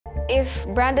If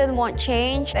Brandan won't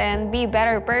change and be a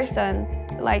better person,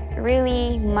 like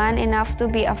really man enough to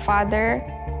be a father,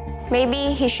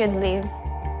 maybe he should leave.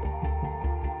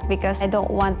 Because I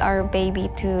don't want our baby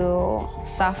to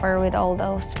suffer with all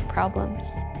those problems.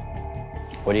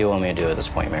 What do you want me to do at this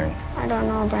point, Mary? I don't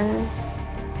know, Brandan.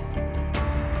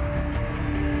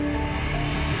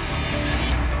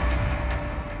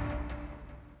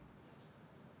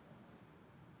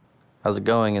 How's it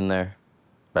going in there,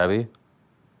 baby?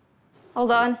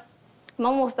 Hold on. I'm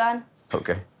almost done.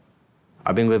 Okay.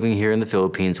 I've been living here in the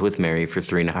Philippines with Mary for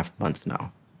 3.5 months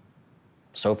now.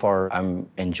 So far, I'm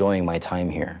enjoying my time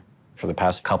here. For the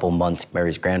past couple months,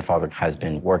 Mary's grandfather has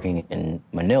been working in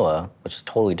Manila, which is a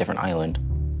totally different island.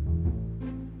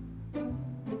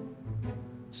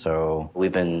 So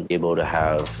we've been able to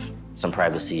have some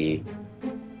privacy.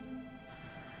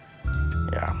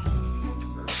 Yeah.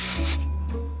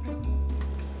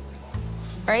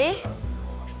 Ready?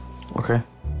 Okay.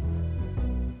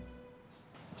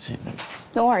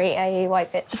 Don't worry, I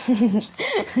wipe it.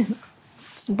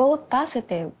 It's both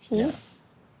positive, see? Yeah.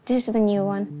 This is the new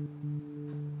one.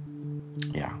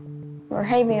 Yeah. We're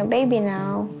having a baby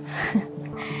now.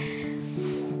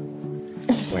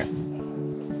 Where?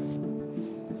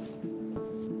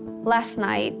 Last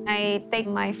night, I take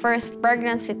my first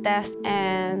pregnancy test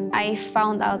and I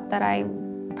found out that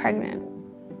I'm pregnant.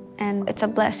 And it's a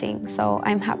blessing, so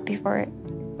I'm happy for it.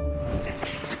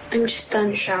 I'm just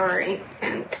done showering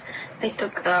and I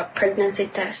took a pregnancy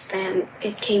test and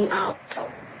it came out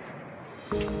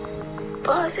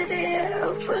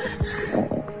positive.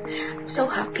 I'm so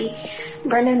happy.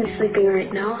 Brandan is sleeping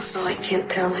right now, so I can't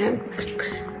tell him.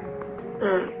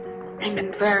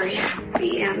 I'm very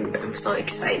happy and I'm so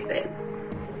excited.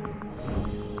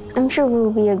 I'm sure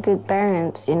we'll be a good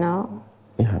parents, you know?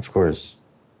 Yeah, of course.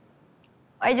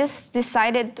 I just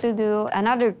decided to do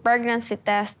another pregnancy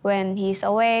test when he's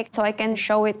awake so I can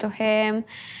show it to him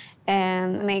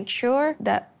and make sure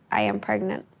that I am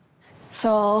pregnant.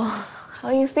 So, how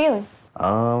are you feeling? I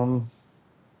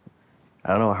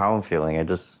don't know how I'm feeling. I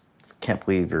just can't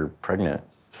believe you're pregnant.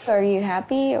 Are you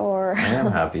happy or? I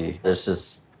am happy. Let's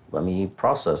just let me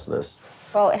process this.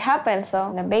 Well, it happened,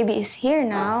 so the baby is here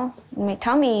now in my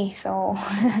tummy, so.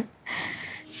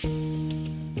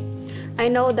 I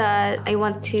know that I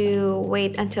want to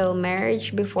wait until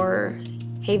marriage before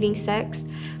having sex,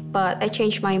 but I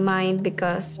changed my mind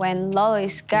because when Lolo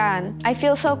is gone, I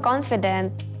feel so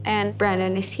confident and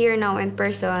Brandan is here now in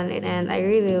person and I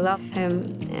really love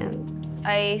him and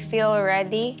I feel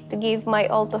ready to give my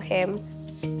all to him.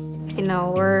 You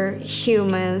know, we're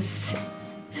humans.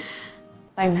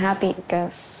 I'm happy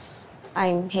because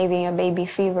I'm having a baby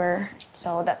fever,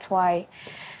 so that's why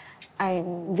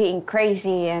I'm being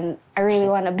crazy and I really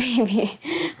want a baby.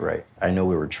 Right. I know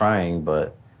we were trying,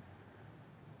 but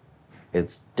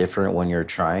it's different when you're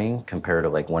trying compared to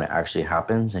like when it actually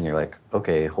happens and you're like,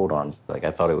 okay, hold on. Like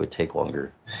I thought it would take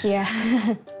longer. Yeah.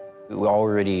 We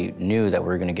already knew that we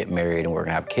were gonna get married and we were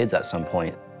gonna have kids at some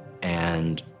point.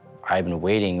 And I've been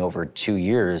waiting over 2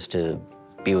 years to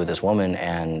be with this woman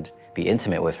and be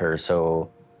intimate with her. So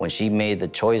when she made the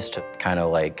choice to kind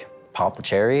of like pop the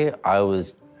cherry, I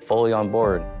was fully on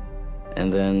board.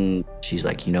 And then she's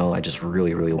like, you know, I just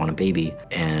really, really want a baby.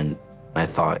 And I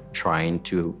thought trying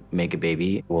to make a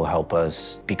baby will help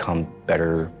us become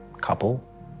better couple.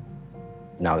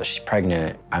 Now that she's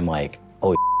pregnant, I'm like,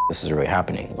 oh, this is really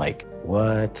happening. Like,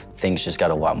 what? Things just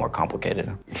got a lot more complicated.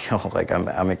 You know, like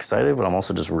I'm excited, but I'm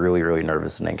also just really, really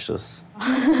nervous and anxious.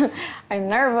 I'm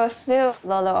nervous too.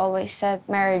 Lolo always said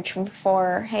marriage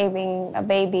before having a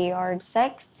baby or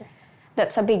sex.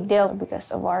 That's a big deal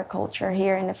because of our culture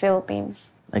here in the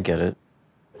Philippines. I get it.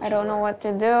 I don't know what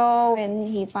to do when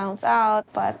he finds out,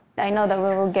 but I know that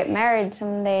we will get married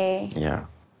someday. Yeah.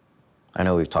 I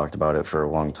know we've talked about it for a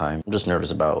long time. I'm just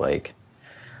nervous about like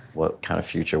what kind of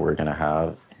future we're gonna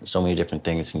have. So many different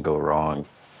things can go wrong.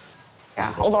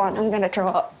 Yeah, hold on, I'm gonna throw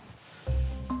up.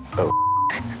 Oh.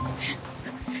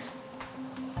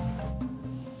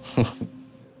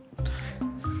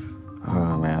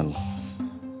 Oh man,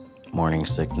 morning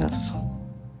sickness.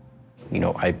 You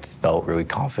know, I felt really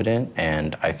confident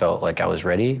and I felt like I was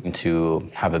ready to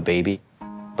have a baby.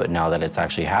 But now that it's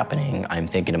actually happening, I'm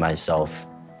thinking to myself,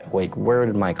 like, where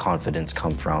did my confidence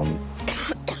come from?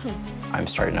 I'm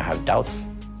starting to have doubts.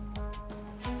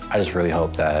 I just really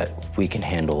hope that we can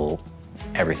handle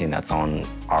everything that's on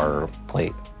our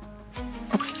plate.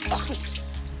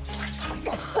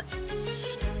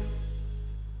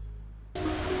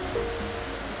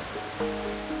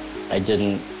 I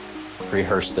didn't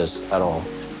rehearse this at all.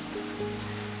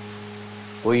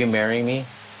 Will you marry me,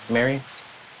 Mary?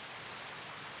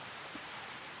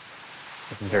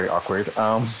 This is very awkward.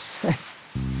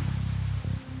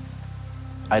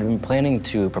 I'd been planning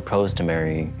to propose to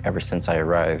Mary ever since I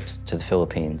arrived to the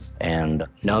Philippines. And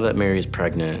now that Mary's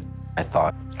pregnant, I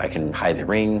thought I can hide the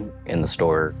ring in the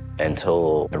store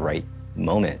until the right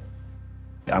moment.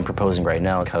 I'm proposing right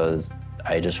now because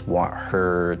I just want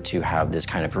her to have this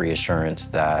kind of reassurance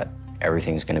that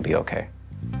everything's gonna be okay.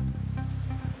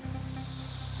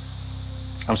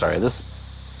 I'm sorry, this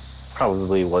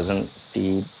probably wasn't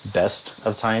the best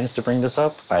of times to bring this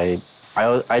up. I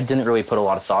didn't really put a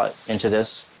lot of thought into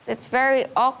this. It's very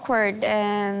awkward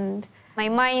and my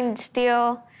mind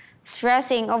still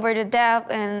stressing over the debt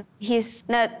and he's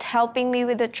not helping me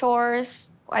with the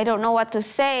chores. I don't know what to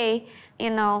say.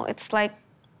 You know, it's like,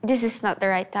 this is not the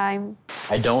right time.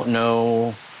 I don't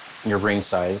know your ring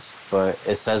size, but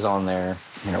it says on there,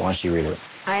 why don't you read it?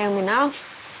 I am enough.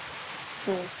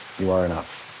 You are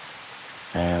enough.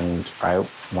 And I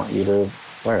want you to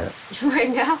wear it. Right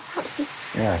now?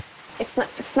 Yeah. It's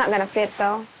not gonna fit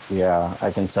though. Yeah,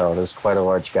 I can tell. There's quite a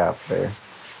large gap there.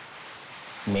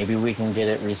 Maybe we can get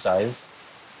it resized.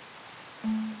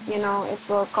 You know, it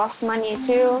will cost money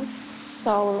too.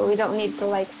 So we don't need to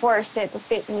like force it to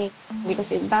fit me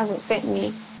because it doesn't fit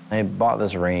me. I bought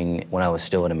this ring when I was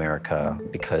still in America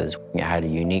because it had a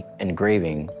unique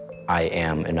engraving, I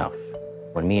am enough.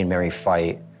 When me and Mary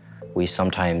fight, we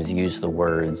sometimes use the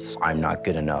words, I'm not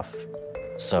good enough.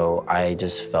 So I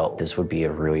just felt this would be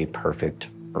a really perfect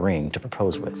ring to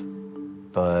propose with.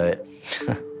 But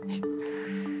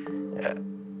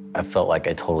I felt like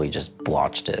I totally just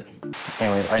blotched it.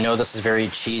 Anyways, I know this is very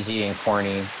cheesy and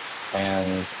corny,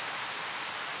 and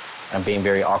I'm being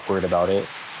very awkward about it.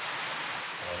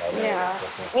 Yeah,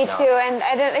 me too. And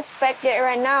I didn't expect it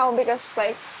right now because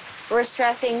like we're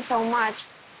stressing so much.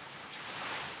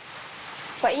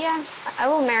 But yeah, I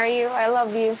will marry you. I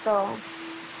love you, so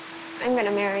I'm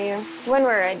gonna marry you when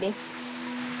we're ready.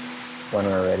 When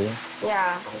we're ready?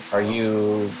 Yeah. Are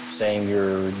you saying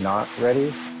you're not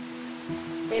ready?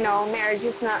 You know, marriage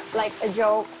is not like a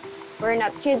joke. We're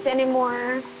not kids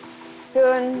anymore.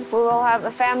 Soon we will have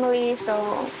a family,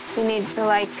 so we need to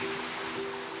like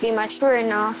be mature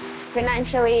enough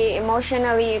financially,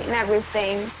 emotionally, and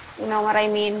everything. You know what I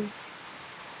mean?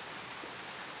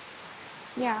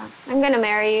 Yeah, I'm gonna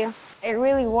marry you. It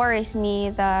really worries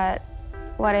me that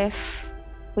what if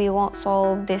we won't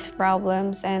solve these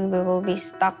problems and we will be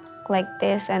stuck like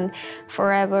this and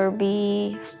forever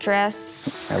be stressed.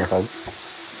 Have a hug.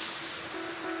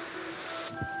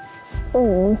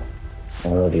 Oh. I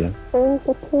love you.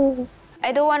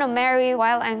 I don't want to marry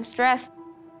while I'm stressed.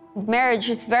 Marriage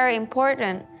is very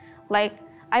important. Like,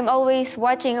 I'm always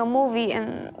watching a movie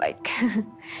and like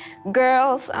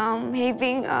girls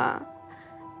having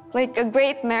like a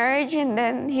great marriage and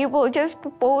then he will just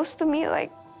propose to me.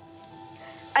 Like,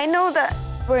 I know that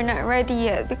we're not ready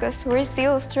yet because we're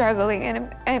still struggling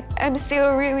and I'm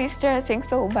still really stressing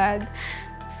so bad.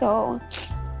 So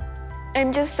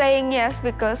I'm just saying yes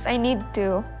because I need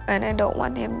to and I don't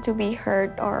want him to be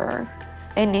hurt or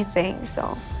anything.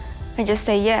 So I just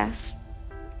say yes.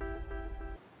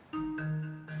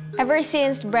 Ever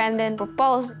since Brandan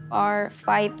proposed, our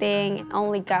fighting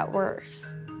only got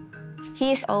worse.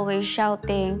 He's always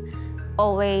shouting,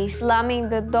 always slamming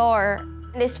the door.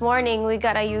 This morning, we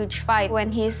got a huge fight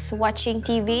when he's watching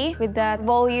TV with that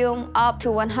volume up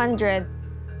to 100.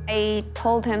 I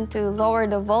told him to lower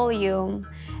the volume,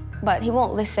 but he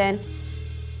won't listen.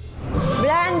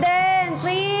 Brandan,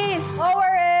 please,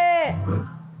 lower it!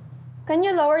 Can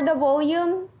you lower the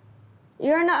volume?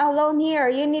 You're not alone here.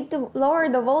 You need to lower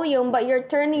the volume, but you're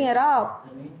turning it up.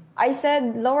 I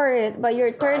said lower it, but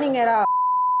you're turning it up.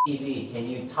 TV, can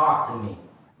you talk to me?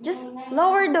 Just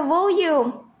lower the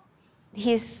volume.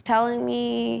 He's telling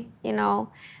me, you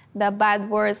know, the bad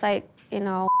words like, you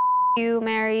know, you,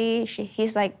 Mary.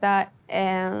 He's like that,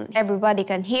 and everybody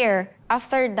can hear.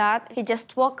 After that, he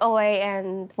just walk away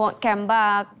and won't come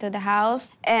back to the house.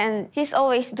 And he's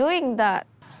always doing that.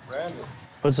 Brandon.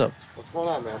 What's up? What's going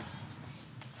on, man?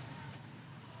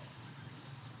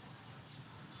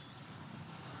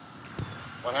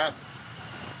 What happened?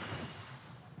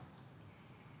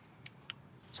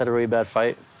 Just had a really bad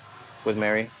fight with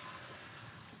Mary.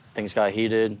 Things got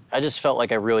heated. I just felt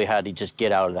like I really had to just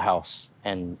get out of the house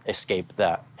and escape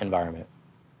that environment.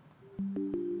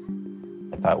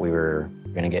 I thought we were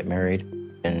gonna get married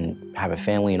and have a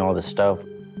family and all this stuff.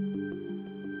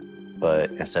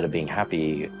 But instead of being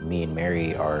happy, me and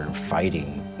Mary are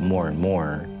fighting more and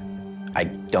more. I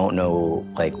don't know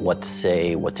like what to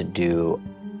say, what to do.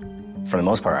 For the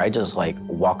most part, I just like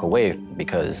walk away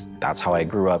because that's how I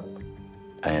grew up.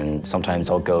 And sometimes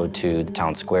I'll go to the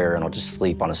town square and I'll just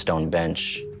sleep on a stone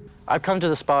bench. I've come to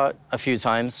the spot a few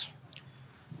times,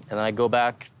 and then I go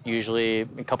back usually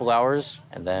a couple hours,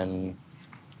 and then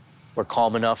we're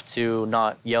calm enough to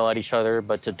not yell at each other,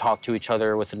 but to talk to each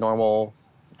other with a normal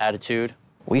attitude.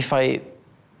 We fight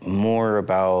more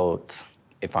about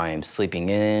if I'm sleeping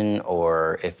in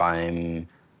or if I'm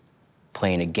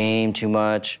playing a game too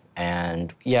much.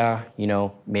 And yeah, you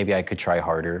know, maybe I could try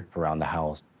harder around the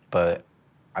house, but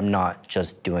I'm not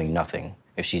just doing nothing.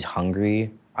 If she's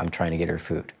hungry, I'm trying to get her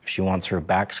food. If she wants her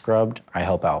back scrubbed, I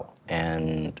help out.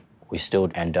 And we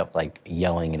still end up like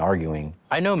yelling and arguing.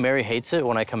 I know Mary hates it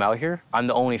when I come out here. I'm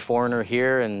the only foreigner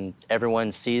here and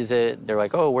everyone sees it. They're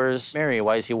like, oh, where's Mary?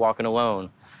 Why is he walking alone?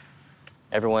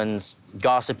 Everyone's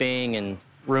gossiping and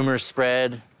rumors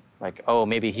spread. Like, oh,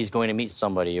 maybe he's going to meet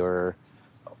somebody or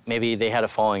maybe they had a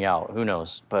falling out, who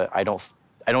knows? But I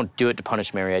don't do it to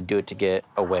punish Mary. I do it to get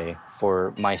away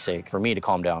for my sake, for me to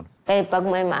calm down. Kay pag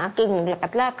may maaking,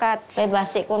 lakat-lakat. Kay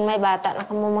basi kung may bata na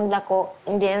kamo magdako,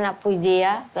 hindi na pwede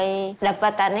ya. Kay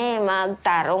dapat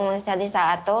magtarong lang siya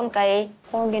sa aton. Kay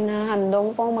Po,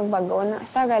 ginahandong pong magbago na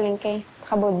sa galing kay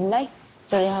kabudlay.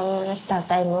 tuloy sa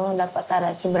tatay mo, dapat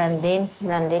tara si Brandan.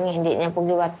 Brandan nga hindi niya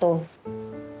pagliwato.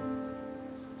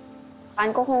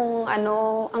 Kan ko kung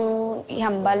ano ang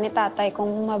ihambal ni tatay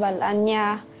kung mabalaan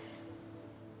niya.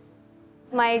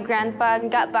 My grandpa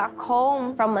got back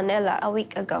home from Manila a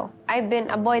week ago. I've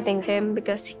been avoiding him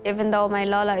because even though my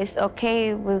Lola is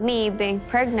okay with me being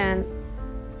pregnant,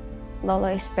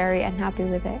 Lola is very unhappy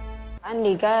with it.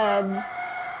 Anligad.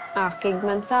 Akig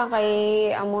man sa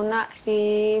kay amo na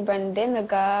si Brandan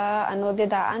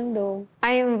didaan do.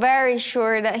 I'm very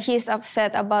sure that he's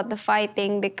upset about the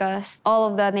fighting because all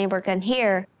of the neighbor can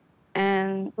hear.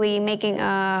 And making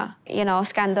a,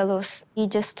 scandalous. He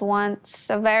just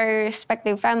wants a very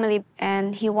respective family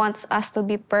and he wants us to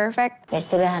be perfect.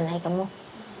 Resturahan ay kamo.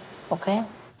 Okay?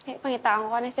 Okay, pangitaan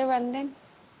ko na si Brandan.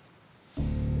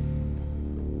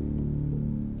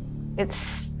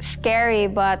 It's scary,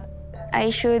 but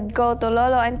I should go to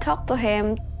Lolo and talk to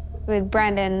him with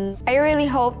Brandan. I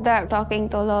really hope that talking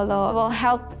to Lolo will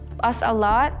help us a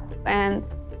lot and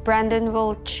Brandan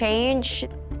will change.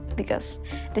 Because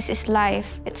this is life,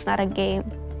 it's not a game.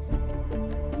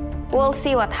 We'll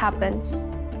see what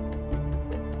happens.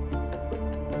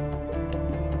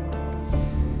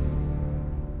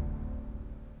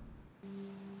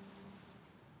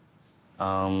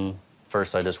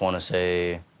 First, I just want to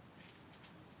say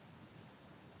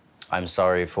I'm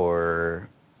sorry for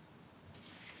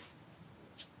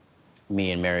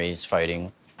me and Mary's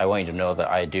fighting. I want you to know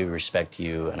that I do respect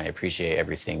you and I appreciate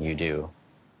everything you do.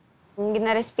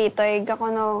 Ginarespeto ako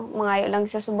no, mangayo lang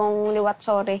sa subong liwat,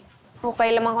 sorry.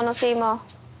 Okay lamang ko no si mo.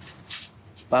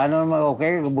 Paano naman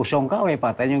okay? Busong ka, may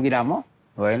patay yung ginamo.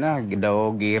 Okay na,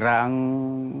 daw gira ang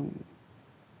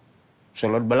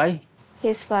sulod balay.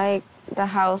 He's like, the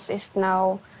house is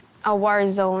now a war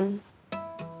zone.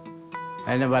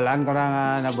 Ay nabalaan ko na nga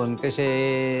nabuntis si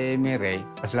Mary.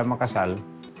 Pas lang makasal,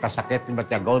 kasakit yung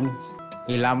batyagon.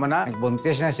 Ilaman na,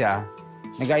 nagbuntis na siya.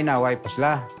 Nag-ainaway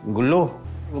pasla, gulo.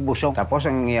 Busong. Tapos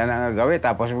ang iyan ang gawin,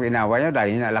 tapos ang ginawa niya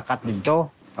dahil nalakat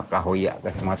dito. Pagkahuya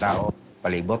ka sa mga tao,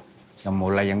 palibot.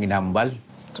 Namula yung inambal.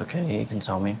 It's okay, you can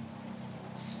tell me.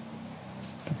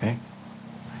 Okay.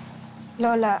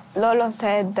 Lolo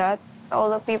said that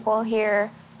all the people here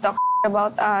talk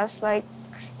about us, like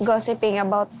gossiping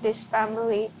about this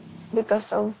family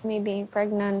because of me being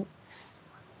pregnant.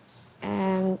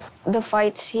 And the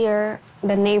fights here,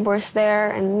 the neighbors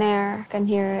there and there can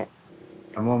hear it.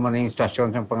 Amo man yung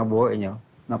sitwasyon sa pangabuhi niyo,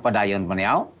 napadayon pa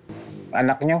niyaw,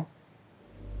 anak niyo.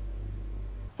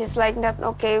 He's like not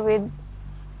okay with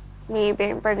me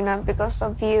being pregnant because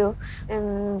of you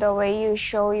and the way you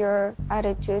show your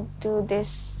attitude to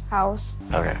this house.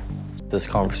 Okay. This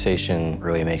conversation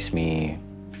really makes me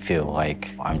feel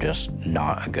like I'm just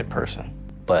not a good person.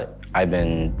 But I've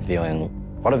been feeling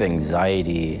a lot of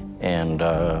anxiety and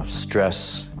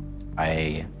stress.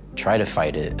 I try to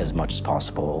fight it as much as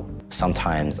possible.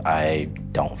 Sometimes I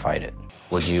don't fight it.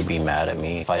 Would you be mad at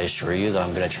me if I assure you that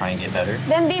I'm gonna try and get better?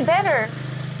 Then be better.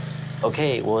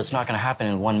 Okay, well, it's not gonna happen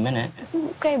in 1 minute.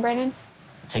 Okay, Brandan.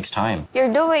 It takes time. You're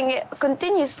doing it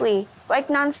continuously, like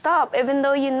nonstop. Even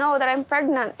though you know that I'm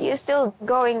pregnant, you're still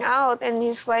going out and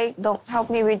he's like, don't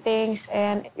help me with things.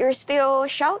 And you're still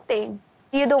shouting.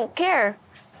 You don't care.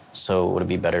 So would it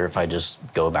be better if I just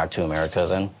go back to America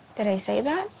then? Did I say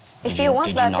that? If you want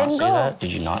did that, you not then say go. That?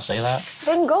 Did you not say that?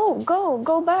 Then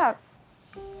go back.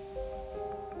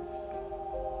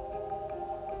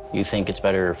 You think it's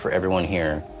better for everyone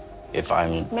here if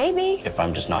I'm Maybe. if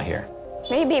I'm just not here?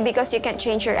 Maybe because you can't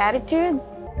change your attitude.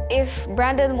 If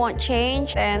Brandan won't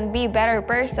change and be a better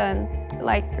person,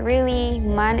 like really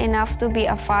man enough to be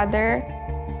a father,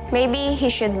 maybe he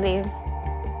should leave.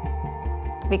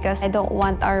 Because I don't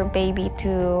want our baby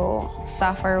to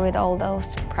suffer with all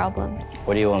those problems.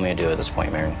 What do you want me to do at this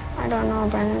point, Mary? I don't know,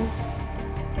 Brandan.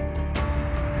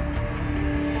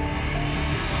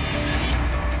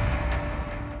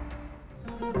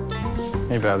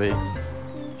 Hey, Bobby.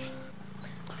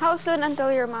 How soon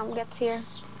until your mom gets here?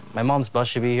 My mom's bus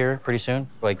should be here pretty soon,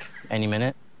 like any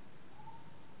minute.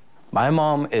 My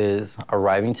mom is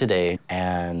arriving today,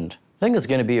 and I think it's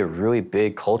gonna be a really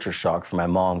big culture shock for my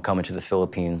mom coming to the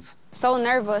Philippines. So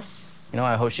nervous. You know,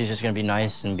 I hope she's just gonna be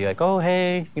nice and be like, oh,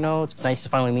 hey, you know, it's nice to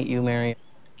finally meet you, Mary.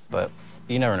 But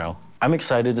you never know. I'm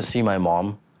excited to see my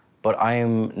mom, but I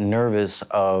am nervous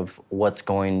of what's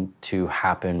going to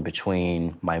happen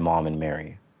between my mom and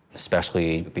Mary,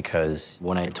 especially because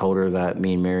when I told her that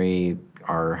me and Mary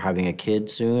are having a kid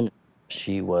soon,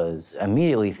 she was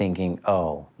immediately thinking,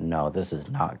 oh, no, this is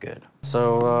not good.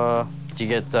 So, did you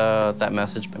get that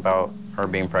message about her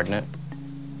being pregnant?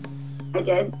 I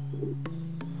did.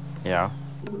 Yeah.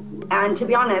 And to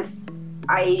be honest,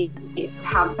 I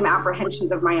have some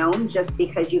apprehensions of my own just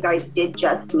because you guys did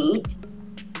just meet.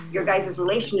 Your guys'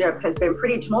 relationship has been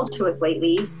pretty tumultuous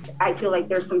lately. I feel like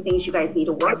there's some things you guys need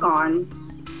to work on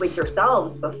with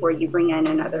yourselves before you bring in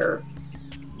another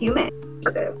human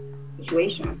for this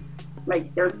situation.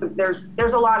 Like there's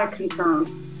a lot of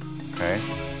concerns. Okay.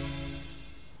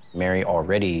 Mary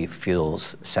already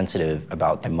feels sensitive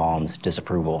about my mom's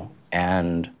disapproval,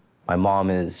 and my mom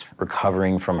is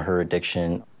recovering from her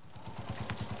addiction.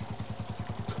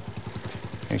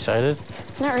 You excited?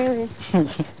 Not really.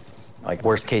 Like,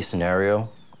 worst case scenario,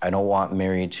 I don't want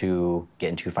Mary to get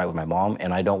into a fight with my mom,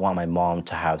 and I don't want my mom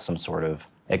to have some sort of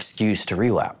excuse to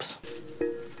relapse.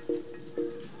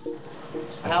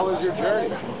 How was your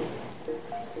journey?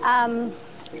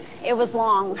 It was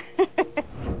long.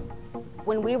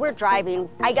 When we were driving,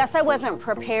 I guess I wasn't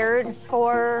prepared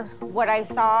for what I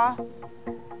saw.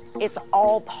 It's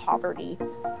all poverty.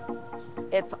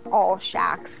 It's all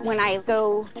shacks. When I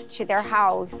go to their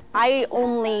house, I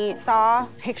only saw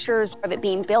pictures of it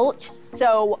being built.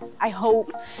 So I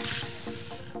hope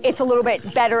it's a little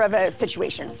bit better of a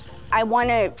situation. I want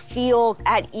to feel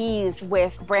at ease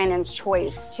with Brandon's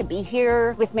choice to be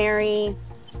here with Mary.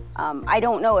 I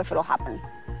don't know if it'll happen,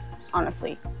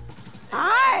 honestly.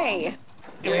 Hi.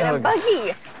 You're in a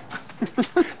buggy.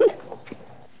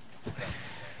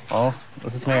 Well,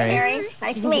 this is Mary. Hi, Mary.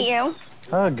 Nice to meet you.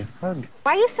 Hug, hug.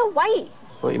 Why are you so white?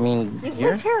 What, you mean You've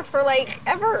here? lived here for like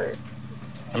ever.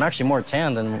 I'm actually more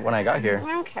tan than when I got here.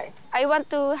 Okay. I want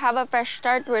to have a fresh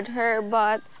start with her,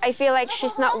 but I feel like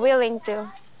she's not willing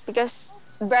to because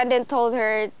Brandan told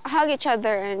her hug each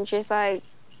other and she's like,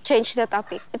 change the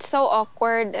topic. It's so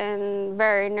awkward and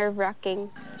very nerve-wracking.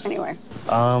 Anyway.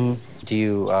 Do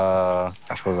you,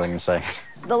 gosh, what was I gonna say?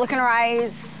 The look in her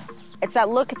eyes, it's that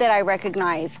look that I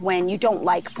recognize when you don't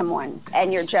like someone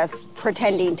and you're just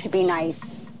pretending to be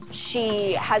nice.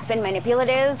 She has been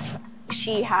manipulative.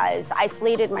 She has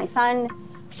isolated my son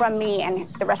from me and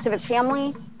the rest of his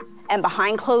family. And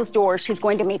behind closed doors, she's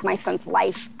going to make my son's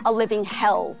life a living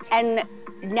hell. And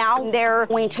now they're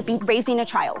going to be raising a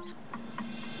child.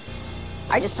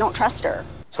 I just don't trust her.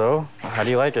 So, how do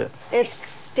you like it?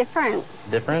 It's different.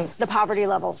 Different? The poverty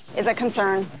level is a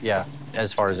concern. Yeah,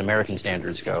 as far as American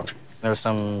standards go. There's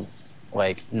some,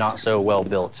 like, not so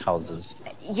well-built houses.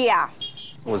 Yeah.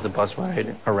 Was the bus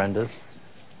ride horrendous?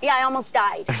 Yeah, I almost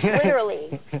died,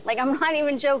 literally. Like, I'm not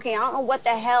even joking. I don't know what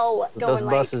the hell going Those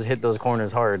buses hit those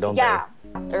corners hard, don't Yeah.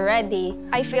 Already,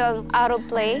 I feel out of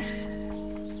place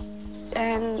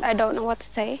and I don't know what to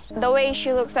say. The way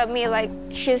she looks at me like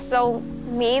she's so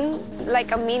mean,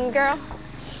 like a mean girl,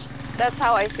 that's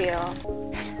how I feel.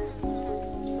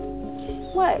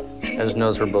 What? they? I just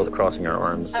noticed we're both crossing our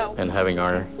arms and having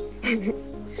our...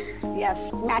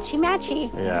 Yes,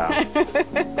 matchy-matchy. Yeah.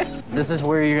 This is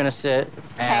where you're gonna sit,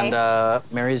 and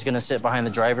Mary's gonna sit behind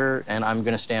the driver, and I'm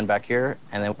gonna stand back here,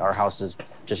 and then our house is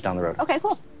just down the road. Okay,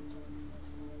 cool.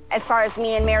 As far as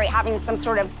me and Mary having some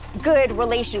sort of good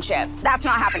relationship, that's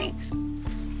not happening.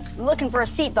 I'm looking for a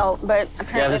seatbelt, but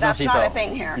apparently that's not a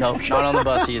thing here. No, not on the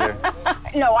bus either.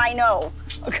 No, I know.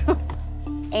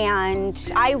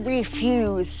 And I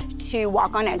refuse to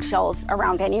walk on eggshells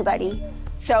around anybody.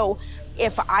 So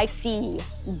if I see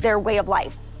their way of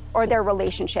life or their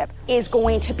relationship is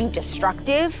going to be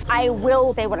destructive, I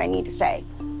will say what I need to say.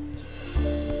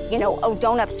 You know, oh,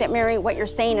 don't upset Mary. What you're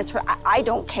saying is I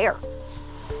don't care.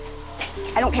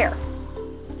 I don't care.